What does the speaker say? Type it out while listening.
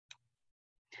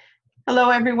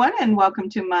Hello, everyone, and welcome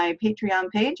to my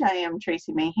Patreon page. I am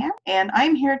Tracie Mahan, and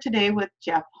I'm here today with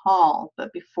Jeff Hall.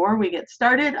 But before we get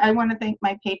started, I want to thank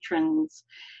my patrons,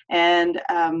 and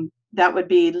that would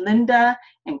be Linda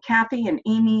and Kathy and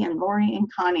Amy and Lori and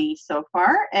Connie so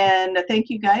far. And thank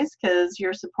you guys, because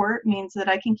your support means that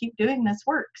I can keep doing this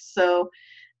work. So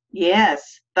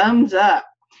yes, thumbs up.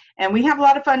 And we have a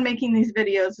lot of fun making these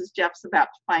videos, as Jeff's about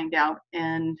to find out,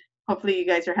 and hopefully you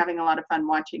guys are having a lot of fun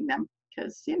watching them,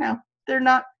 because they're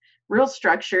not real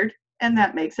structured, and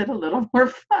that makes it a little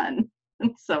more fun.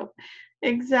 And so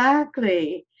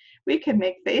exactly, we can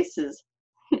make faces.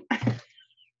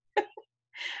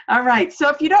 All right, so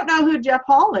if you don't know who Jeff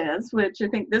Hall is, which I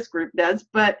think this group does,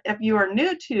 but if you are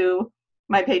new to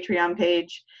my Patreon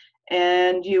page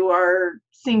and you are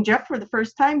seeing Jeff for the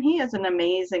first time, he is an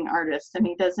amazing artist, and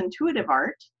he does intuitive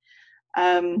art.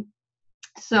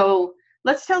 So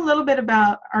let's tell a little bit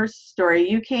about our story.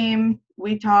 You came,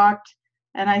 we talked,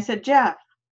 and I said, Jeff,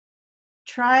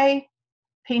 try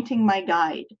painting my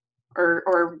guide,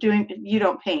 or doing, you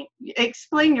don't paint.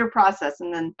 Explain your process,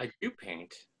 and then. I do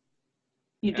paint.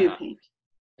 You do paint.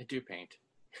 I do paint.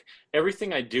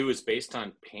 Everything I do is based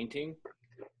on painting.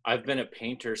 I've been a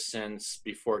painter since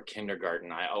before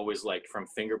kindergarten. I always liked, from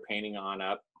finger painting on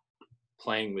up,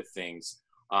 playing with things.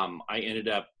 I ended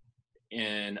up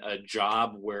in a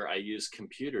job where I used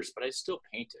computers, but I still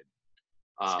painted.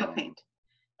 Still paint.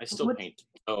 I still paint.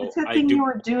 So what's that thing you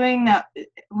were doing that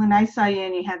when I saw you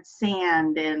and you had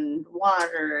sand and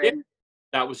water? And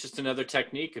that was just another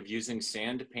technique of using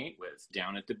sand to paint with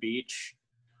down at the beach.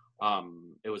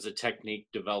 It was a technique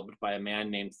developed by a man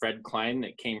named Fred Klein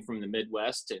that came from the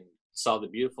Midwest and saw the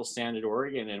beautiful sand at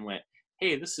Oregon and went,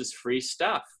 hey, this is free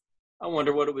stuff. I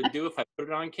wonder what it would do if I put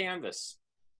it on canvas.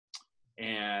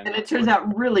 And it turns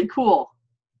out really cool.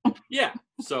 Yeah.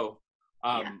 So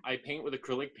I paint with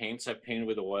acrylic paints. I've painted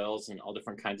with oils and all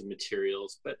different kinds of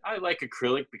materials, but I like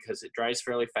acrylic because it dries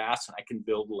fairly fast and I can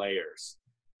build layers.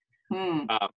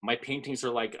 My paintings are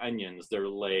like onions. They're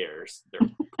layers. They're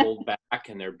pulled back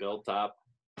and they're built up.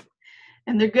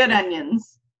 And they're good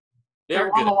onions. They're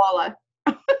Walla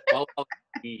good. Walla. I'll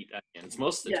eat onions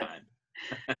most of the time.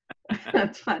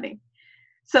 That's funny.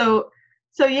 So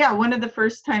yeah, one of the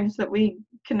first times that we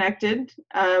connected,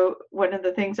 one of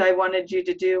the things I wanted you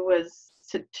to do was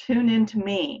to tune into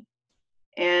me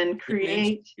and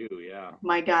create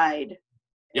my guide.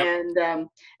 Yep. And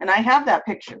I have that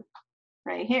picture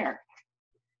right here.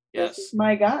 Yes. This is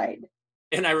my guide.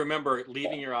 And I remember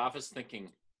leaving your office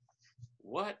thinking,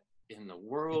 what in the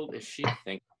world is she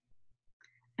thinking?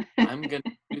 I'm going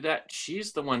to do that.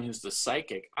 She's the one who's the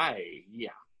psychic. Oh,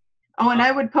 and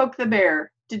I would poke the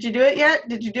bear. Did you do it yet?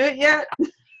 Did you do it yet?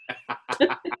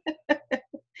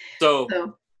 So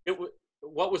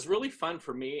what was really fun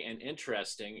for me and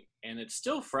interesting, and it's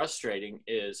still frustrating,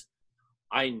 is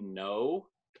I know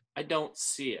I don't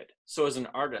see it. So as an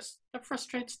artist, that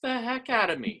frustrates the heck out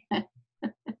of me.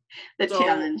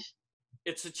 Challenge.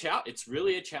 It's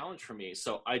really a challenge for me.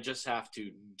 So I just have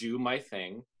to do my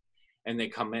thing, and they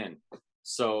come in.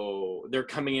 So they're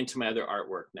coming into my other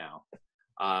artwork now.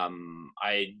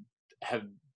 I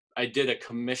did a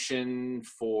commission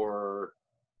for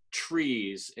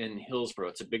trees in Hillsborough.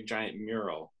 It's a big giant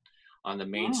mural on the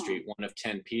main street, one of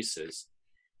 10 pieces.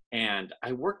 And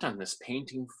I worked on this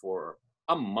painting for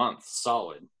a month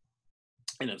solid,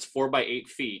 and it's 4 by 8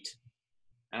 feet.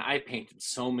 And I painted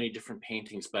so many different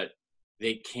paintings, but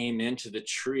they came into the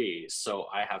trees. So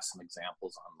I have some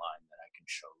examples online that I can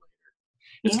show later.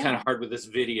 It's kind of hard with this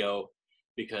video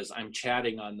because I'm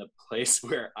chatting on the place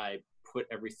where I put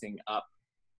everything up.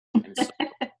 And so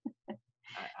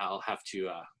I'll have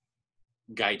to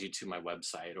guide you to my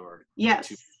website or to my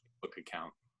Facebook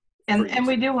account. And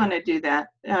we do want to do that.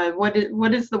 What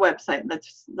is the website?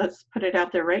 Let's put it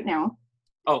out there right now.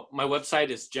 Oh, my website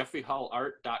is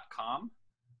jeffreyhallart.com.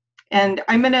 And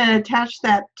I'm going to attach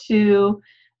that to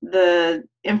the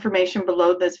information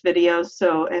below this video.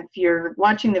 So if you're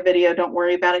watching the video, don't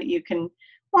worry about it. You can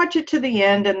watch it to the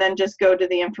end and then just go to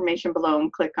the information below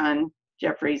and click on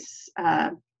Jeffrey's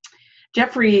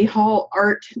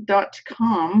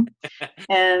jeffreyhallart.com.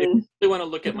 And if you want to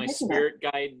look at my spirit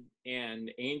guide and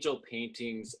angel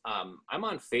paintings, I'm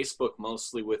on Facebook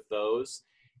mostly with those,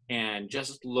 and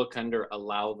just look under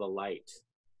Allow the Light.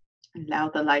 Allow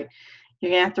the Light.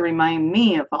 You're going to have to remind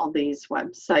me of all these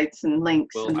websites and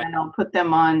links, and then I'll put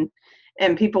them on,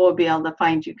 and people will be able to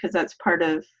find you, because that's part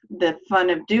of the fun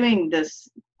of doing this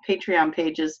Patreon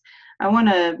pages. I want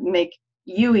to make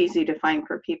you easy to find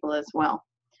for people as well.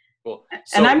 Cool.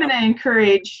 And I'm going to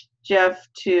encourage Jeff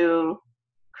to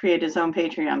create his own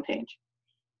Patreon page.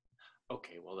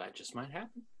 Okay, well, that just might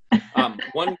happen.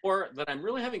 One more that I'm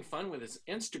really having fun with is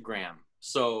Instagram.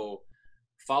 So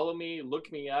follow me,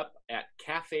 look me up at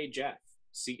Cafe Jeff,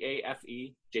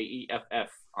 CAFEJEFF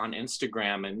on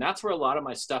Instagram. And that's where a lot of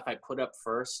my stuff I put up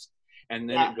first. And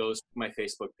then Yeah. it goes to my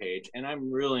Facebook page. And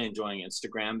I'm really enjoying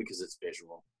Instagram because it's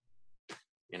visual.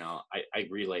 I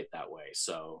relate that way.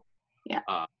 So, Yeah.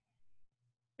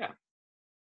 Yeah.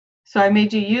 So I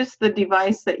made you use the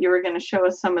device that you were going to show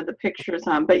us some of the pictures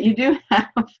on, but you do have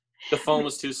The phone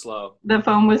was too slow. the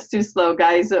phone was too slow,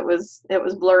 guys. It was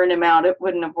blurring him out. It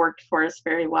wouldn't have worked for us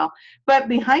very well. But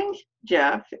behind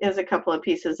Jeff is a couple of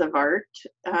pieces of art,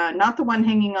 not the one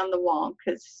hanging on the wall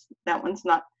because that one's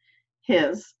not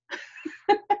his.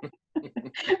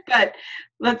 But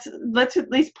let's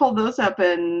at least pull those up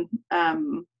and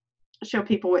show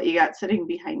people what you got sitting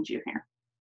behind you here.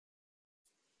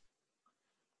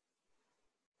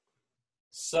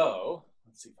 So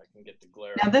let's see if I can get the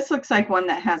glare. Now this looks like one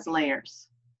that has layers.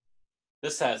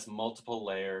 This has multiple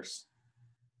layers.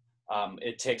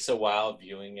 It takes a while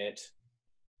viewing it.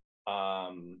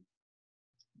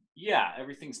 Yeah,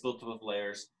 everything's built with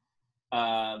layers.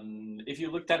 If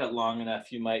you looked at it long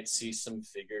enough, you might see some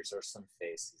figures or some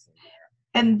faces in there.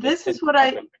 And this is what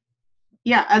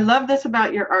yeah, I love this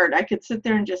about your art. I could sit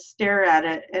there and just stare at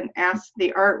it and ask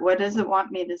the art, what does it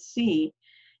want me to see?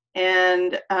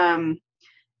 And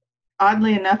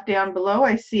oddly enough, down below,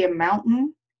 I see a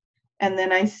mountain, and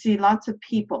then I see lots of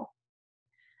people.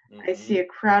 I see a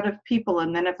crowd of people,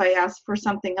 and then if I ask for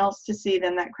something else to see,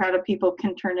 then that crowd of people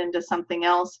can turn into something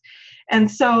else. And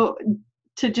so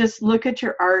to just look at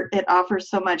your art, it offers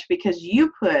so much because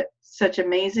you put such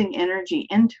amazing energy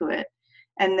into it,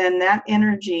 and then that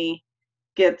energy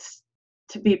gets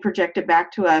to be projected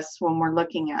back to us when we're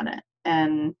looking at it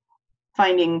and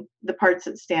finding the parts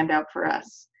that stand out for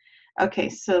us. Okay,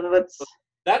 so let's...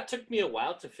 That took me a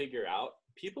while to figure out.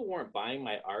 People weren't buying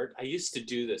my art. I used to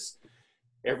do this.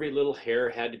 Every little hair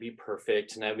had to be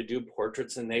perfect, and I would do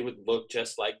portraits and they would look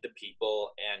just like the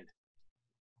people. And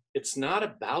it's not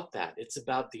about that. It's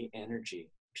about the energy.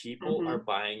 People are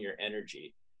buying your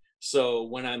energy. So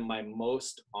when I'm my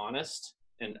most honest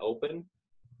and open,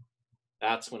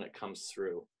 that's when it comes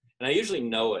through. And I usually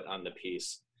know it on the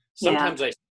piece. Sometimes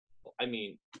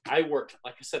I worked,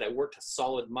 like I said, I worked a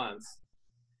solid month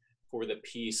for the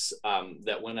piece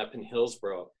that went up in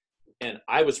Hillsborough, and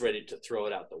I was ready to throw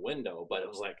it out the window, but it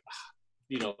was like,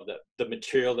 the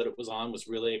material that it was on was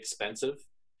really expensive.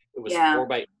 It was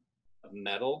 4x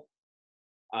metal.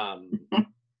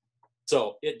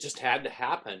 So it just had to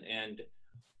happen. And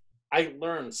I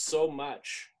learned so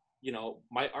much.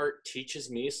 My art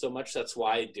teaches me so much. That's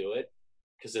why I do it,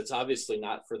 because it's obviously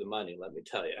not for the money, let me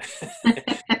tell you.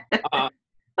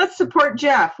 Let's support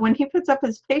Jeff. When he puts up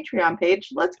his Patreon page,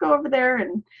 let's go over there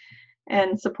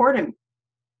and support him.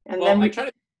 And then I try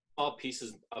to make small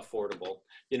pieces affordable.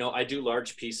 I do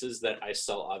large pieces that I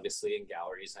sell obviously in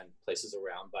galleries and places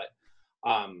around, but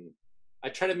I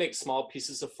try to make small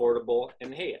pieces affordable.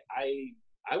 And hey,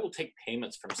 I will take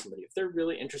payments from somebody if they're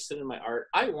really interested in my art.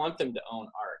 I want them to own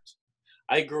art.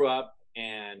 I grew up,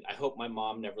 and I hope my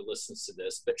mom never listens to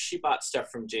this, but she bought stuff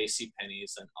from J.C.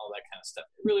 Penney's and all that kind of stuff.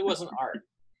 It really wasn't art.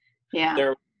 Yeah.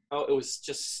 It was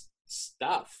just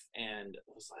stuff, and it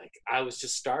was like I was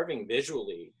just starving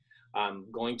visually.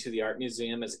 Going to the art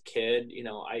museum as a kid,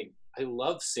 I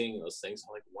love seeing those things.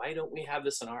 I'm like, why don't we have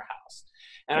this in our house?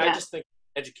 And I just think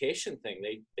education thing.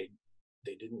 They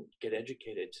didn't get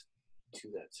educated to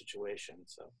that situation.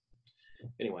 So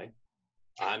anyway,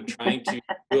 I'm trying to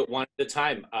do it one at a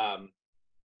time.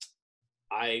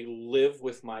 I live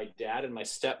with my dad and my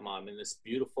stepmom in this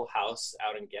beautiful house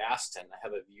out in Gaston. I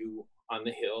have a view on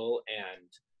the hill,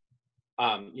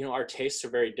 and our tastes are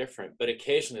very different, but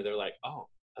occasionally they're like, oh,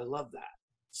 I love that.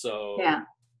 So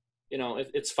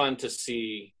it's fun to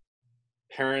see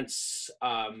parents.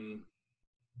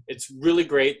 It's really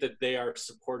great that they are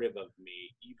supportive of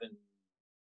me,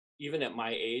 even at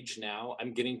my age now.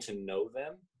 I'm getting to know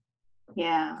them.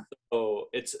 So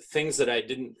it's things that I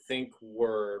didn't think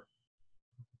were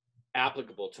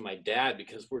applicable to my dad,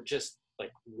 because we're just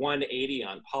like 180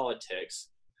 on politics,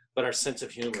 but our sense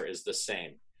of humor is the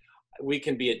same. We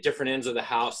can be at different ends of the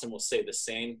house and we'll say the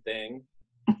same thing,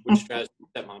 which drives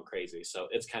stepmom crazy. So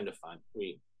it's kind of fun.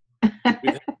 We've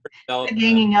developed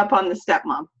ganging up on the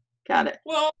stepmom. Got it.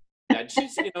 Well, yeah,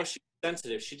 she's she's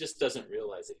sensitive. She just doesn't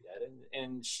realize it yet,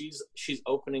 and she's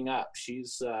opening up.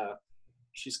 She's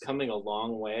coming a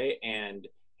long way. And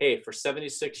hey, for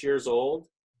 76 years old,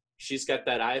 she's got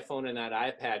that iPhone and that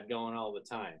iPad going all the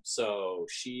time. So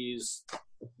she's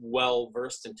well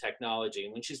versed in technology.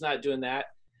 And when she's not doing that,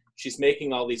 she's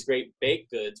making all these great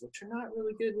baked goods, which are not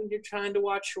really good when you're trying to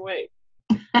watch your weight.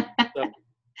 So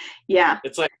Yeah.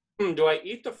 it's like, do I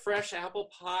eat the fresh apple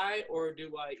pie or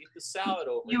do I eat the salad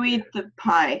over You eat here? the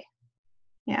pie.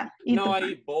 Yeah, eat No, the I pie.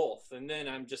 eat both, and then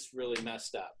I'm just really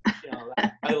messed up.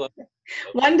 I love it.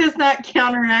 One does not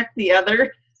counteract the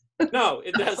other. No,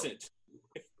 it doesn't.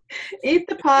 Eat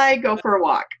the pie, go for a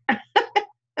walk.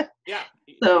 Yeah,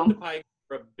 eat the So, pie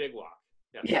for a big walk.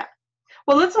 Yes. yeah.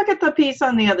 Well, let's look at the piece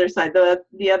on the other side,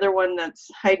 the other one that's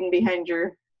hiding behind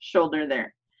your shoulder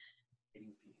there.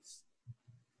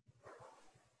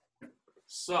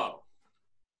 So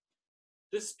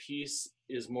this piece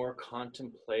is more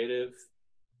contemplative.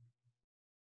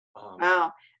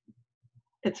 Wow.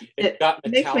 It's It got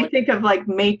makes me metallic. think of like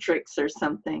Matrix or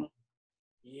something.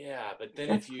 Yeah, but then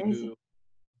That's crazy.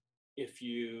 if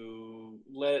you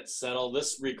let it settle,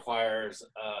 this requires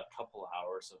a couple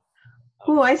hours of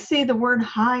Oh, I see the word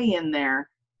high in there.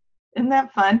 Isn't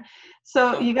that fun?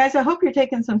 So you guys, I hope you're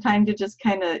taking some time to just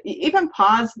kind of even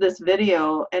pause this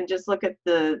video and just look at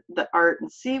the art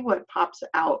and see what pops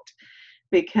out.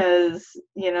 Because,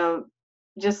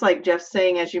 just like Jeff's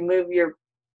saying, as you move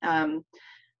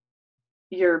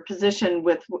your position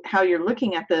with how you're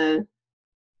looking at the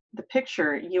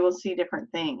picture, you will see different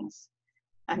things.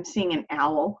 I'm seeing an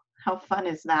owl. How fun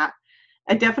is that?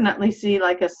 I definitely see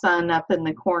like a sun up in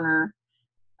the corner.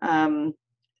 Um,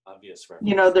 obvious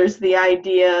reference. there's the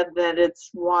idea that it's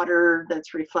water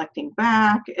that's reflecting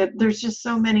back. There's just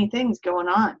so many things going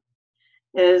on.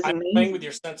 It is I'm playing with amazing.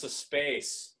 your sense of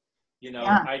space.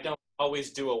 Yeah. I don't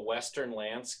always do a Western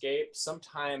landscape.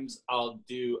 Sometimes I'll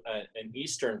do an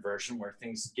Eastern version where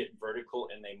things get vertical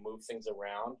and they move things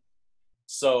around.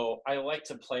 So I like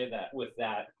to play that with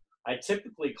that. I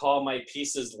typically call my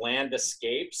pieces land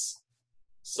escapes.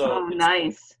 So Oh, it's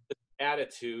nice.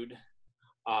 attitude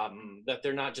that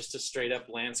they're not just a straight up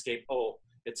landscape. Oh,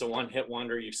 it's a one hit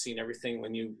wonder. You've seen everything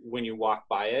when you walk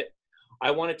by it.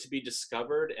 I want it to be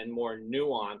discovered and more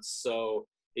nuanced. So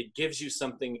it gives you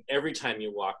something every time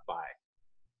you walk by.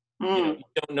 Mm, You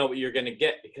don't know what you're going to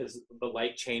get because the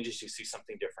light changes. You see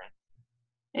something different.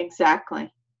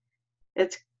 exactly.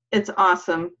 It's it's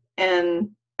awesome. And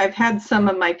I've had some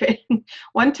of my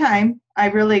one time I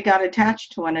really got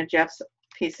attached to one of Jeff's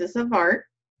pieces of art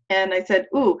and I said,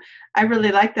 "Ooh, I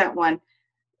really like that one.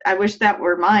 I wish that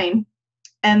were mine."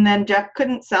 And then Jeff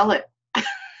couldn't sell it.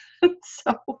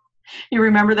 So you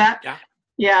remember that? Yeah.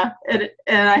 Yeah, and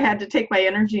I had to take my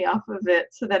energy off of it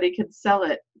so that he could sell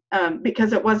it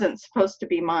because it wasn't supposed to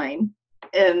be mine.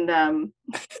 And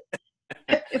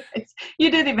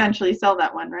you did eventually sell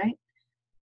that one, right?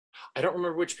 I don't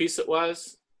remember which piece it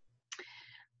was.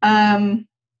 Um,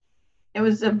 it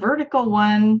was a vertical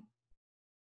one.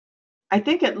 I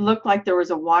think it looked like there was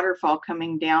a waterfall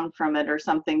coming down from it or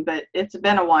something, but it's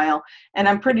been a while. And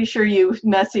I'm pretty sure you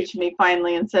messaged me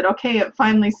finally and said, okay, it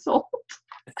finally sold.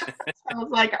 I was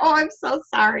like, oh, I'm so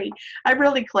sorry. I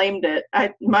really claimed it.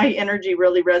 My energy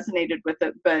really resonated with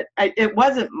it, but it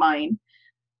wasn't mine,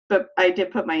 but I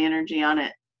did put my energy on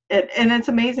it. And it's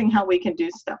amazing how we can do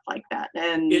stuff like that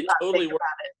and It not think totally worked.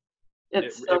 about it.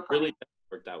 It's It so really funny.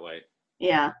 does work that way.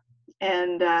 Yeah.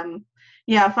 And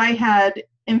yeah, if I had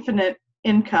infinite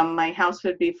income, my house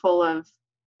would be full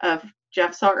of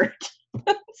Jeff's art.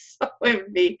 So it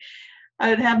would be, I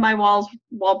would have my walls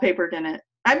wallpapered in it.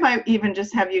 I might even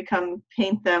just have you come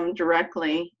paint them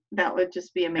directly. That would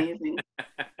just be amazing.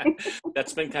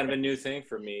 That's been kind of a new thing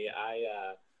for me.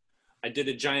 I did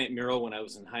a giant mural when I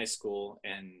was in high school,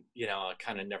 and I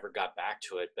kind of never got back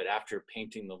to it. But after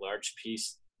painting the large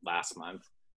piece last month,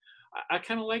 I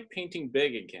kind of like painting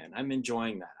big again. I'm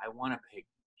enjoying that. I want to paint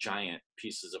giant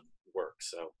pieces of work,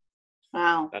 so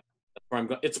Wow. that's where I'm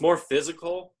going. It's more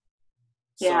physical,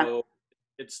 Yeah. so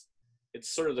it's it's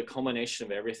sort of the culmination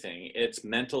of everything. It's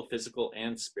mental, physical,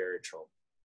 and spiritual.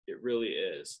 It really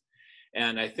is.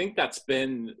 And I think that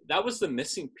was the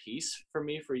missing piece for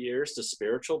me for years, the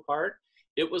spiritual part.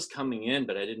 It was coming in,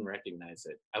 but I didn't recognize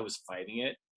it. I was fighting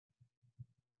it.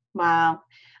 Wow.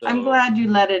 I'm So, glad you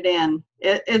let it in.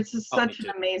 It's help me such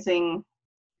to.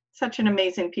 such an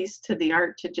amazing piece to the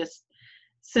art to just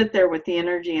sit there with the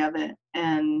energy of it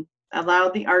and allow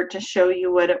the art to show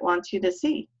you what it wants you to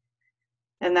see.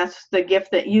 And that's the gift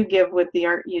that you give with the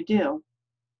art you do.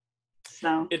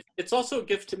 So, It's also a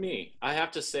gift to me. I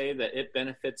have to say that it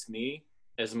benefits me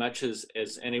as much as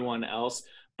anyone else.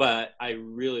 But I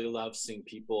really love seeing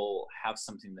people have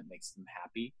something that makes them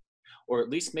happy, or at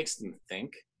least makes them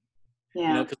think.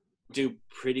 yeah. Because I do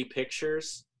pretty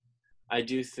pictures. I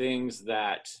do things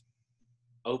that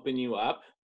open you up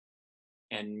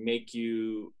and make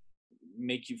you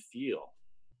feel.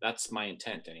 That's my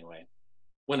intent anyway.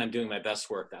 When I'm doing my best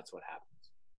work, that's what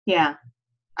happens. Yeah.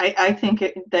 I think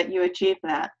that you achieve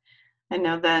that. I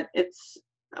know that it's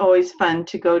always fun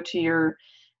to go to your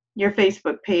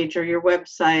Facebook page or your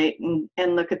website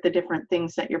and look at the different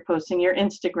things that you're posting. Your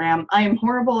Instagram. I am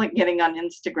horrible at getting on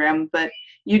Instagram, but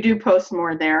you do post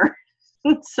more there.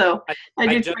 So I I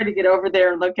do just try to get over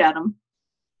there and look at them.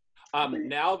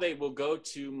 now they will go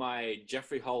to my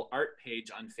Jeffrey Hall art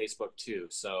page on Facebook too.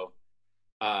 So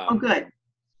Oh, good.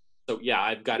 so yeah,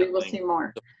 I've got We it will linked. see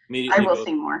more. So I immediately will go.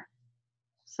 see more.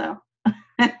 So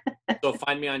So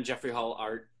find me on Jeffrey Hall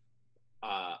art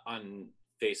on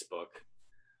Facebook.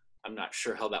 I'm not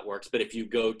sure how that works, but if you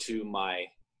go to my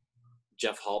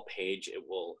Jeff Hall page, it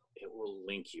will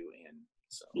link you in.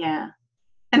 So yeah.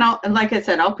 And like I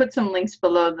said, I'll put some links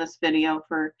below this video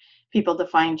for people to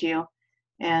find you.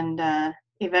 And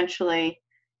eventually,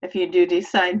 if you do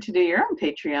decide to do your own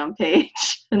Patreon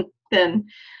page, then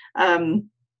um,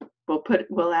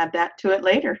 we'll add that to it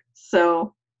later.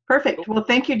 So perfect. Well,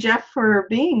 thank you, Jeff, for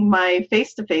being my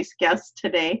face-to-face guest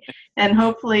today. And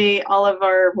hopefully all of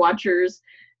our watchers,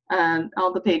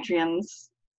 all the Patreons,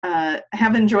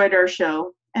 have enjoyed our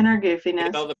show and our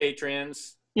goofiness. all the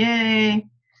patrons. Yay.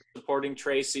 Supporting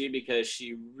Tracie because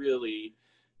she really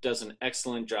does an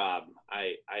excellent job.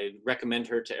 I recommend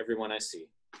her to everyone I see.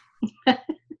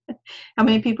 How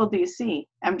many people do you see?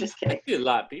 I'm just kidding. I see a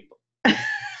lot of people.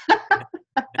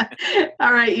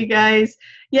 All right, you guys.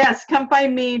 Yes, come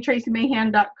find me,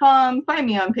 traciemahan.com. Find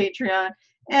me on Patreon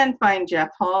and find Jeff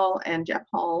Hall and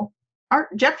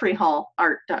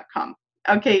jeffreyhallart.com.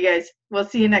 Okay, you guys. We'll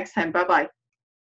see you next time. Bye-bye.